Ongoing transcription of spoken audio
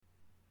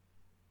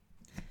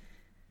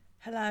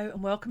Hello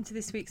and welcome to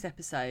this week's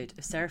episode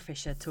of Sarah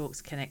Fisher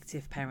Talks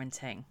Connective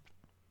Parenting.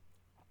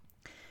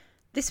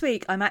 This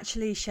week I'm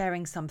actually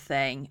sharing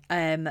something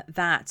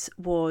that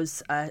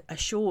was a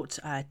short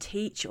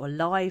teach or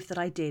live that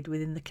I did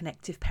within the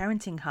Connective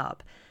Parenting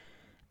Hub.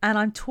 And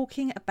I'm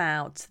talking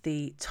about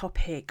the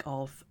topic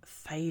of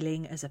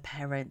failing as a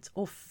parent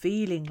or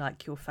feeling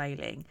like you're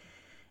failing.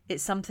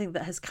 It's something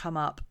that has come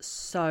up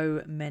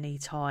so many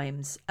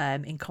times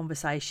in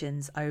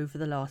conversations over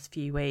the last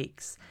few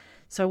weeks.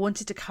 So I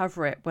wanted to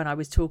cover it when I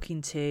was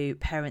talking to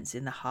parents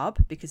in the hub,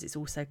 because it's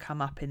also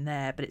come up in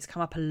there, but it's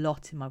come up a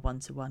lot in my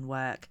one-to-one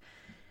work.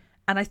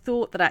 And I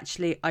thought that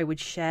actually I would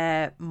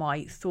share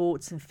my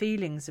thoughts and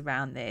feelings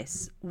around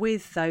this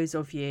with those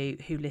of you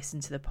who listen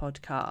to the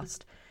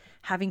podcast.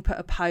 Having put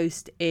a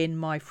post in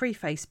my free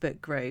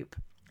Facebook group,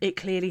 it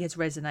clearly has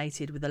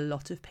resonated with a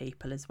lot of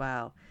people as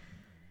well.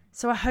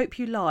 So I hope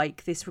you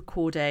like this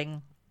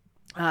recording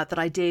that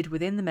I did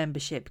within the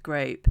membership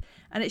group,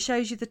 and it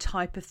shows you the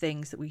type of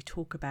things that we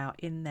talk about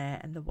in there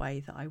and the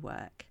way that I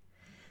work.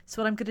 So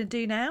what I'm going to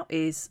do now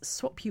is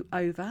swap you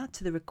over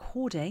to the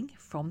recording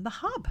from the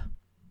hub.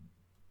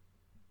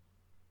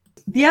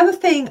 The other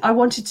thing I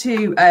wanted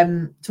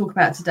to talk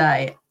about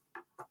today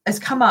has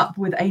come up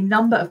with a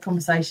number of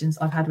conversations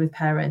I've had with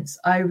parents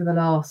over the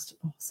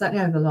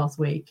last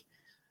week,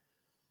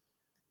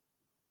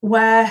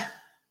 where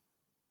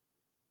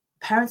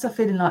parents are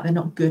feeling like they're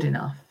not good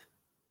enough.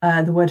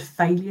 The word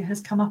failure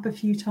has come up a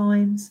few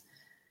times,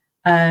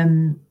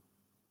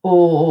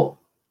 or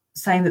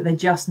saying that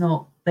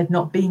they've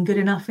not been good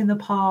enough in the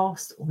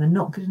past, or they're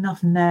not good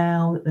enough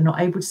now, that they're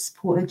not able to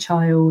support their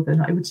child, they're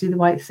not able to do the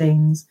right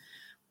things,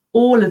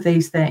 all of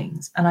these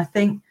things. And I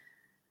think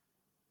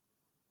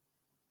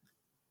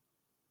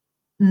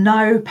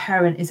no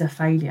parent is a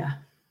failure.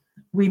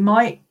 I'm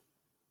going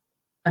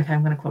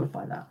to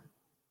qualify that.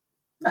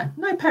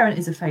 No parent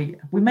is a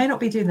failure. We may not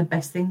be doing the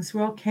best things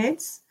for our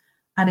kids,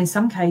 and in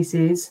some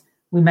cases,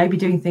 we may be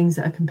doing things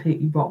that are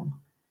completely wrong.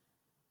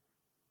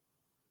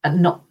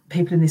 And not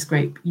people in this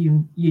group,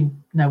 you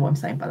know what I'm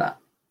saying by that.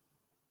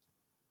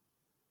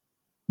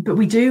 But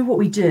we do what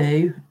we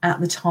do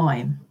at the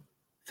time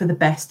for the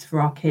best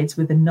for our kids,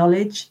 with the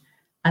knowledge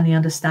and the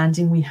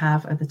understanding we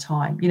have at the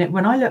time. You know,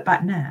 when I look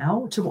back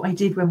now to what I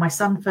did when my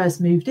son first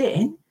moved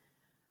in,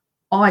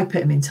 I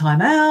put him in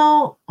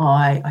timeout.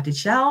 I did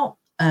shout.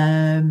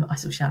 I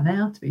still shout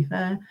now, to be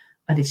fair.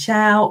 I did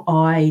shout.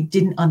 I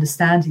didn't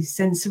understand his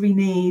sensory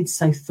needs,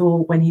 so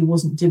thought when he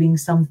wasn't doing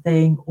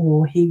something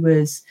or he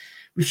was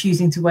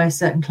refusing to wear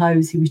certain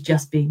clothes, he was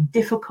just being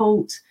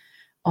difficult.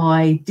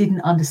 I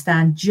didn't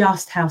understand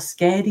just how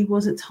scared he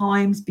was at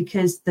times,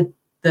 because the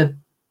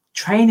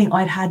training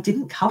I'd had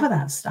didn't cover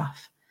that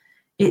stuff.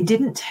 It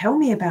didn't tell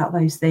me about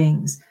those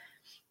things.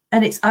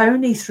 And it's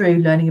only through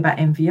learning about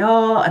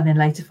MVR and then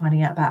later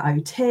finding out about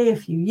OT a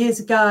few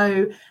years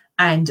ago,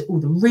 and all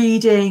the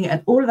reading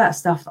and all of that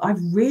stuff, I've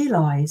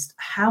realised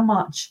how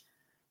much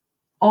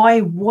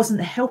I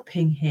wasn't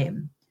helping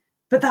him.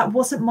 But that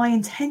wasn't my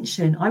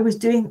intention. I was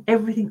doing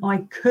everything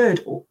I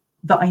could, or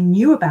that I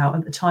knew about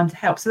at the time, to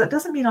help. So that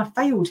doesn't mean I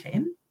failed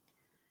him.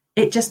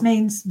 It just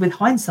means with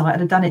hindsight,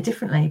 I'd have done it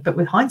differently. But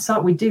with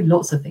hindsight, we do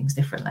lots of things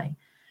differently.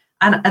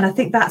 And I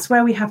think that's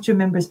where we have to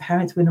remember as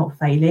parents, we're not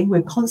failing.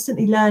 We're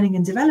constantly learning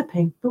and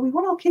developing, but we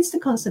want our kids to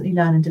constantly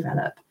learn and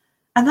develop.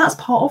 And that's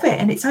part of it.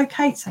 And it's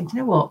okay to say, do you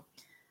know what?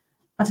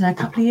 I don't know, a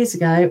couple of years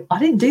ago, I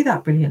didn't do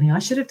that brilliantly. I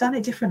should have done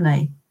it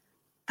differently.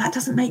 That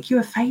doesn't make you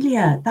a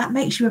failure. That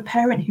makes you a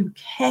parent who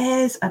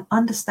cares and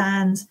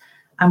understands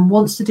and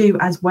wants to do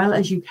as well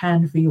as you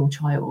can for your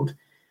child.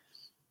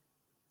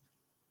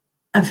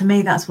 And for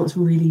me, that's what's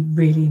really,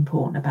 really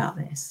important about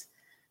this,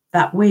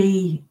 that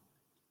we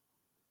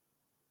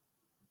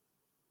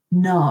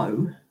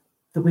know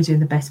that we're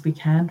doing the best we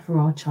can for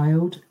our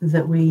child,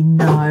 that we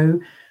know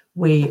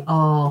we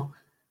are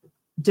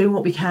doing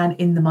what we can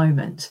in the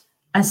moment.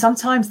 And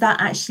sometimes that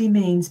actually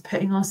means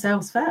putting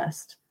ourselves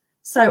first.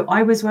 So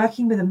I was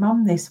working with a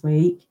mum this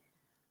week,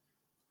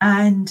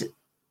 and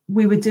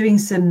we were doing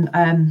some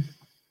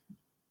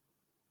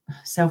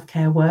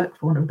self-care work,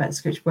 for want of a better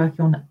description,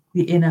 working on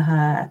the inner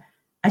her.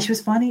 And she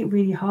was finding it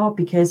really hard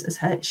because,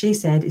 as she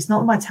said, it's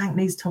not my tank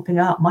needs topping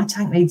up. My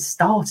tank needs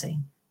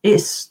starting.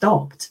 It's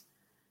stopped.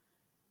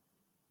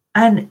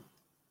 And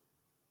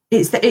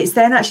it's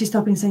then actually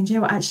stopping and saying, do you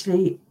know what,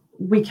 actually,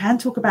 we can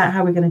talk about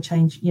how we're going to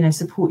change,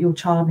 support your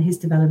child and his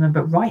development.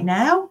 But right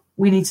now,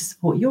 we need to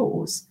support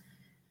yours.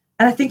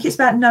 And I think it's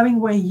about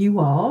knowing where you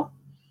are,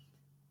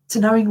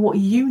 to knowing what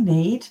you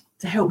need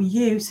to help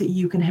you so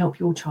you can help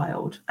your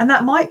child. And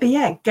that might be,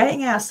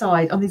 getting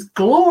outside on this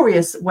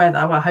glorious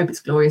weather. Well, I hope it's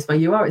glorious where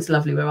you are. It's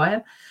lovely where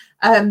I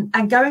am.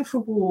 And going for a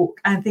walk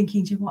and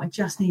thinking, do you know what, I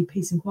just need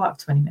peace and quiet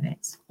for 20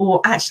 minutes.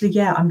 Or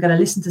actually, I'm going to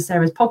listen to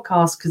Sarah's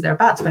podcast because they're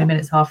about 20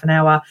 minutes, half an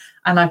hour,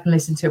 and I can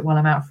listen to it while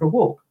I'm out for a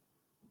walk.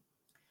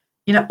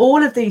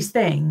 All of these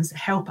things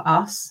help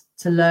us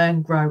to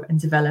learn, grow and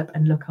develop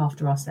and look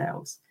after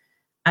ourselves.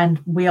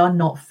 And we are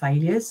not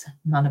failures.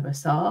 None of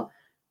us are.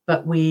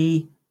 But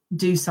we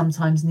do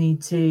sometimes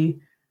need to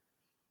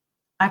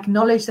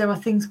acknowledge there are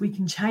things we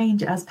can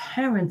change as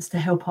parents to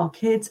help our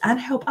kids and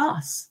help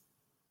us.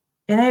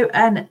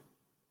 And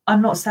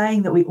I'm not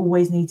saying that we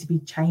always need to be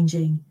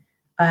changing.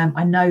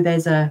 I know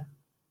there's a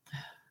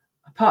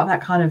part of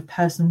that kind of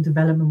personal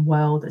development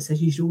world that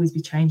says you should always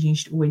be changing, you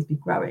should always be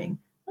growing.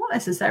 Not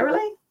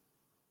necessarily.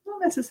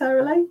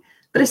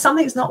 But if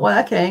something's not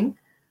working,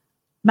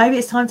 maybe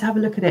it's time to have a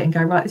look at it and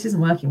go, right, this isn't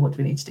working. What do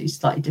we need to do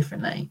slightly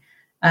differently?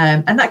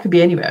 And that could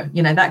be anywhere.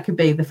 That could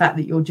be the fact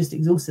that you're just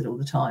exhausted all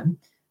the time.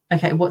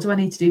 Okay, what do I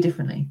need to do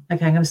differently?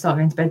 Okay, I'm going to start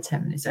going to bed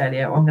 10 minutes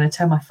earlier, or I'm going to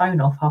turn my phone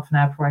off half an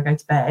hour before I go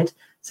to bed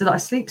so that I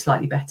sleep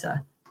slightly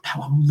better. That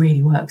one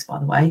really works, by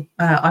the way.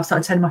 I've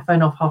started turning my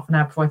phone off half an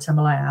hour before I turn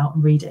my light out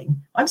and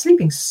reading. I'm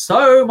sleeping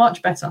so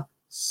much better.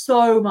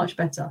 So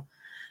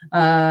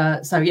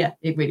yeah,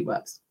 it really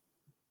works.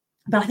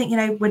 But I think,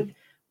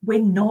 we're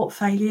not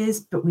failures,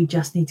 but we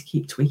just need to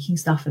keep tweaking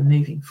stuff and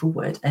moving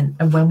forward. And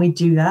when we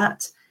do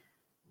that,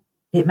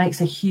 it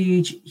makes a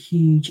huge,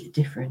 huge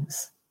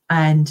difference.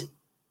 And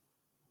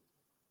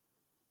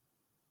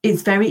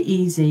it's very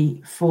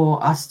easy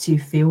for us to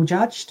feel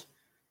judged,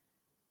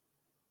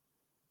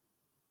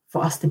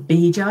 for us to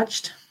be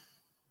judged,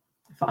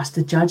 for us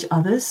to judge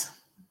others,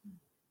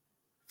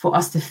 for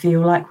us to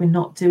feel like we're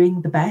not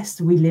doing the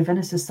best. We live in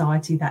a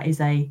society that is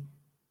a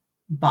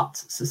but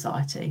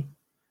society.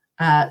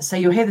 So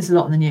you'll hear this a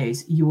lot in the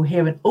news. You will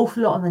hear an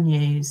awful lot on the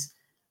news.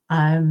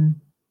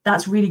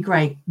 That's really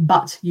great,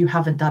 but you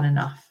haven't done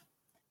enough.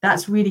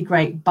 That's really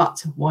great,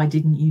 but why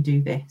didn't you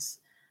do this?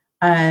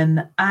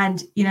 And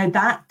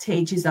that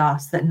teaches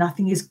us that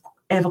nothing is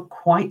ever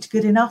quite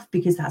good enough,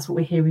 because that's what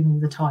we're hearing all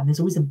the time. There's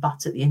always a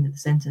but at the end of the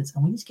sentence,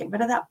 and we need to get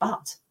rid of that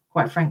but,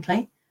 quite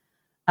frankly.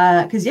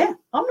 Because I'm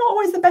not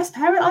always the best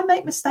parent. I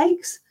make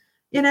mistakes.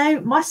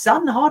 My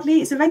son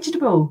hardly eats a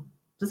vegetable.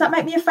 Does that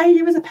make me a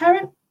failure as a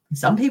parent? In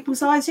some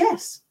people's eyes,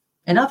 yes.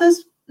 In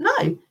others,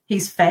 no.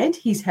 He's fed,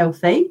 he's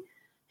healthy,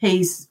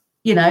 he's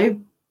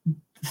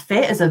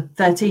fit as a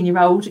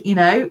 13-year-old.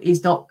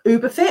 He's not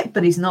uber fit,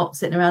 but he's not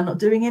sitting around not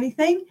doing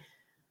anything.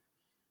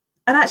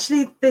 And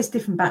actually, there's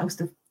different battles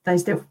to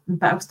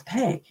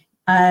pick.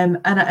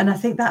 And I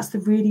think that's the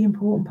really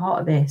important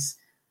part of this.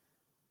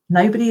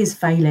 Nobody is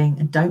failing,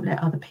 and don't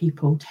let other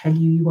people tell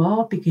you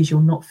are, because you're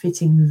not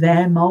fitting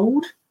their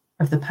mold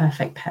of the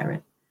perfect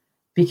parent.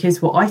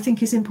 Because what I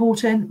think is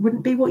important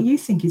wouldn't be what you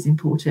think is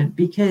important,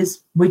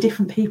 because we're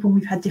different people and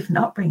we've had different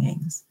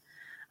upbringings.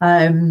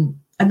 And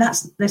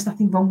there's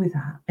nothing wrong with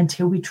that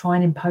until we try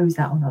and impose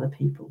that on other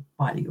people,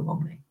 rightly or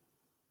wrongly.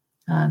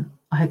 I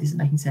hope this is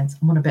making sense.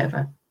 I'm on a bit of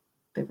a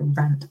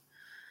rant.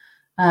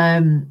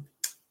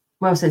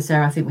 Well said,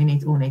 Sarah. I think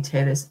we all need to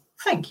hear this.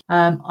 Thank you.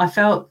 I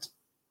felt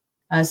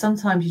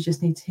sometimes you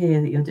just need to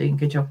hear that you're doing a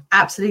good job.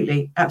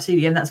 Absolutely.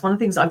 And that's one of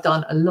the things I've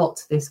done a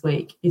lot this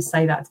week, is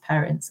say that to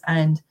parents.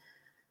 And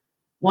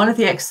one of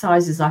the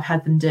exercises I've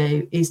had them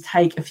do is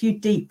take a few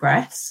deep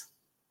breaths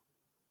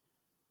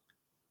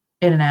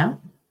in and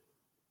out,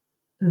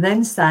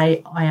 then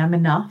say, I am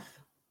enough,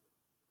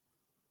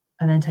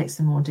 and then take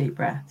some more deep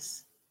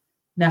breaths.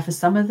 Now, for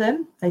some of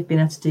them, they've been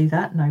able to do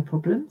that, no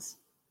problems.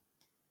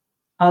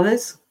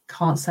 Others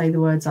can't say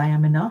the words I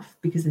am enough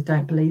because they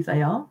don't believe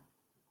they are.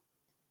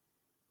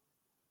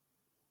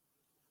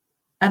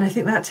 And I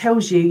think that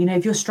tells you,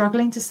 if you're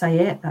struggling to say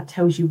it, that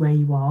tells you where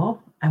you are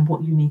and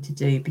what you need to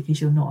do, because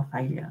you're not a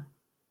failure,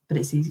 but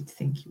it's easy to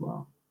think you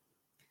are.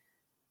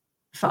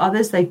 For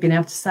others, they've been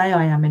able to say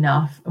I am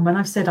enough. And when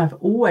I've said I've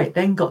always,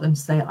 then got them to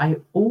say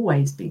I've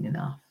always been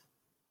enough.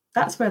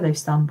 That's where they've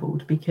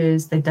stumbled,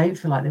 because they don't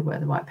feel like they were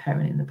the right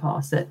parent in the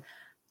past, that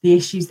the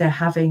issues they're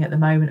having at the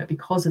moment are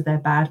because of their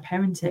bad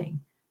parenting.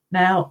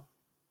 Now,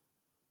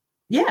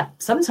 yeah,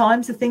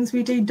 sometimes the things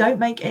we do don't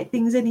make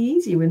things any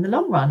easier in the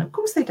long run. Of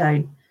course they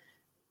don't.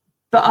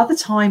 But other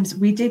times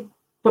we did,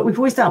 but we've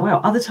always done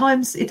well. Other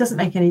times it doesn't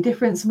make any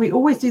difference. And we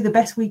always do the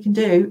best we can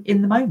do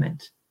in the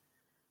moment.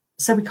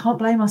 So we can't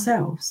blame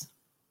ourselves.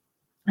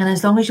 And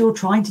as long as you're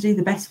trying to do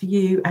the best for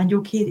you and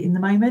your kid in the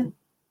moment,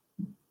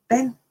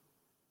 then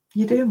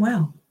you're doing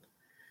well.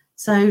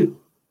 So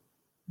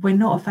we're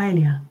not a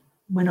failure.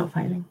 We're not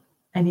failing,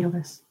 any of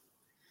us.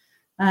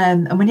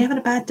 And when you're having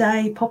a bad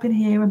day, pop in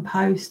here and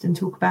post and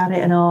talk about it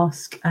and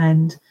ask,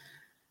 and,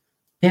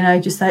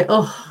 just say,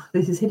 oh,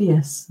 this is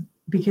hideous,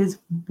 because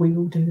we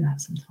all do that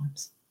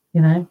sometimes,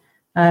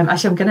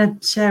 Actually, I'm going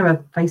to share a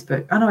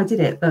Facebook. I know I did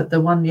it. The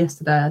one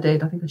yesterday I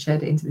did. I think I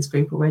shared it into this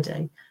group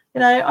already.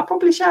 I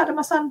probably shouted at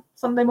my son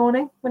Sunday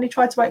morning when he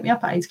tried to wake me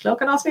up at 8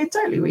 o'clock and asked me a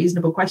totally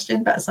reasonable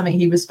question about something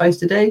he was supposed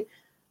to do.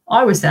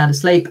 I was sound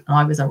asleep and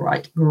I was a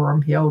right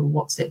grumpy old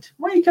what's it.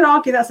 Well, you could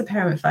argue that's a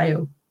parent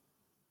fail.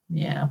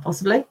 Yeah,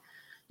 possibly.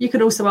 You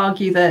could also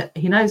argue that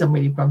he knows I'm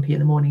really grumpy in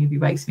the morning if he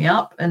wakes me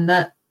up, and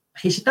that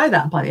he should know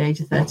that by the age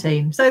of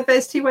 13. So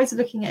there's two ways of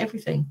looking at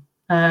everything.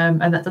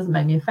 And that doesn't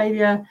make me a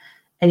failure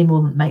any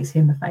more than it makes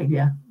him a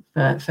failure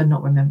for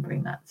not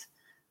remembering that.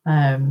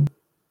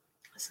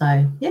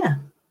 So, yeah,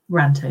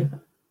 rant over.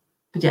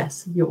 But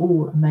yes, you're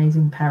all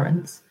amazing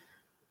parents,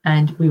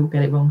 and we will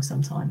get it wrong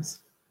sometimes.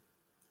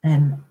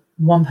 And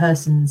one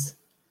person's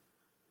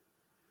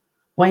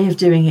way of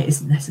doing it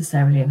isn't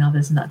necessarily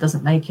another's, and that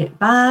doesn't make it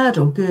bad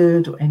or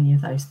good or any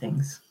of those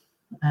things.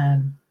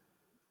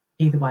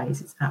 Either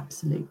ways, it's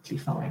absolutely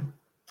fine.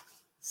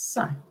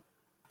 So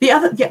the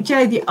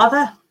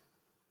other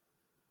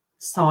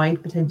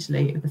side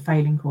potentially of the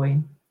failing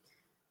coin,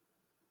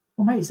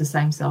 or maybe it's the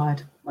same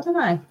side, I don't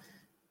know,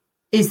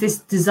 is this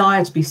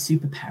desire to be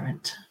super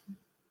parent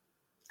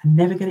and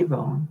never get it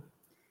wrong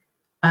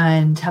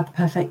and have the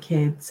perfect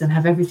kids and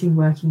have everything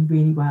working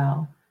really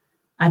well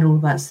and all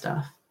that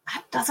stuff.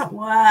 That doesn't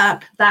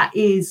work. That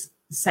is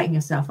setting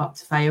yourself up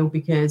to fail,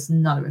 because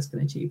none of us can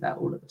achieve that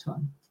all of the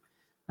time.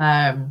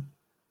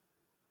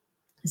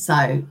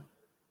 So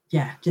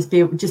yeah, just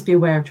be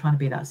aware of trying to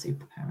be that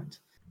super parent.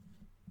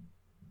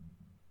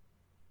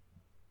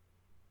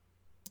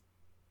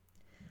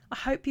 I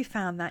hope you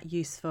found that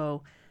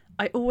useful.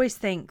 I always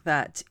think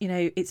that,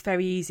 it's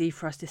very easy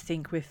for us to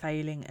think we're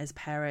failing as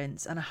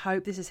parents, and I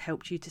hope this has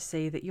helped you to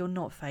see that you're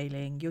not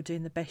failing. You're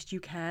doing the best you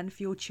can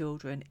for your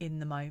children in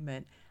the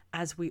moment,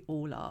 as we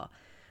all are.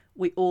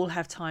 We all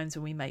have times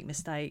when we make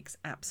mistakes,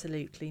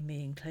 absolutely,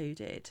 me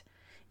included.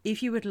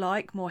 If you would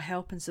like more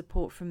help and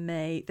support from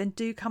me, then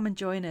do come and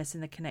join us in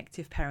the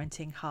Connective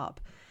Parenting Hub.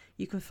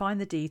 You can find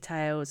the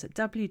details at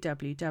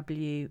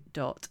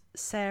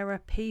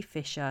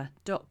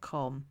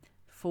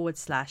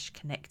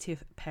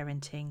www.sarahpfisher.com/Connective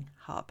Parenting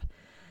Hub.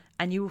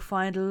 And you will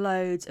find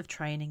loads of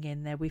training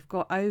in there. We've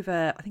got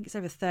over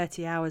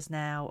 30 hours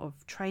now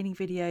of training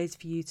videos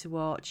for you to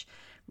watch,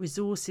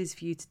 resources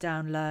for you to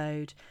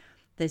download.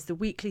 There's the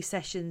weekly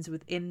sessions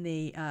within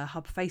the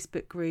Hub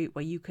Facebook group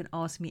where you can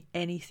ask me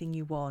anything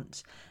you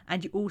want.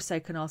 And you also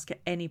can ask at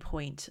any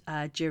point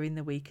during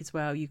the week as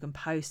well. You can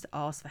post,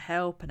 ask for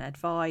help and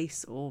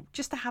advice, or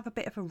just to have a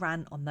bit of a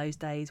rant on those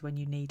days when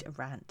you need a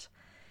rant.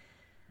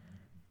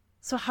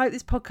 So I hope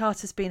this podcast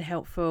has been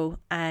helpful,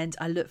 and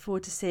I look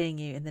forward to seeing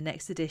you in the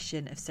next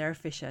edition of Sarah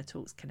Fisher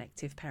Talks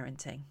Connective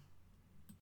Parenting.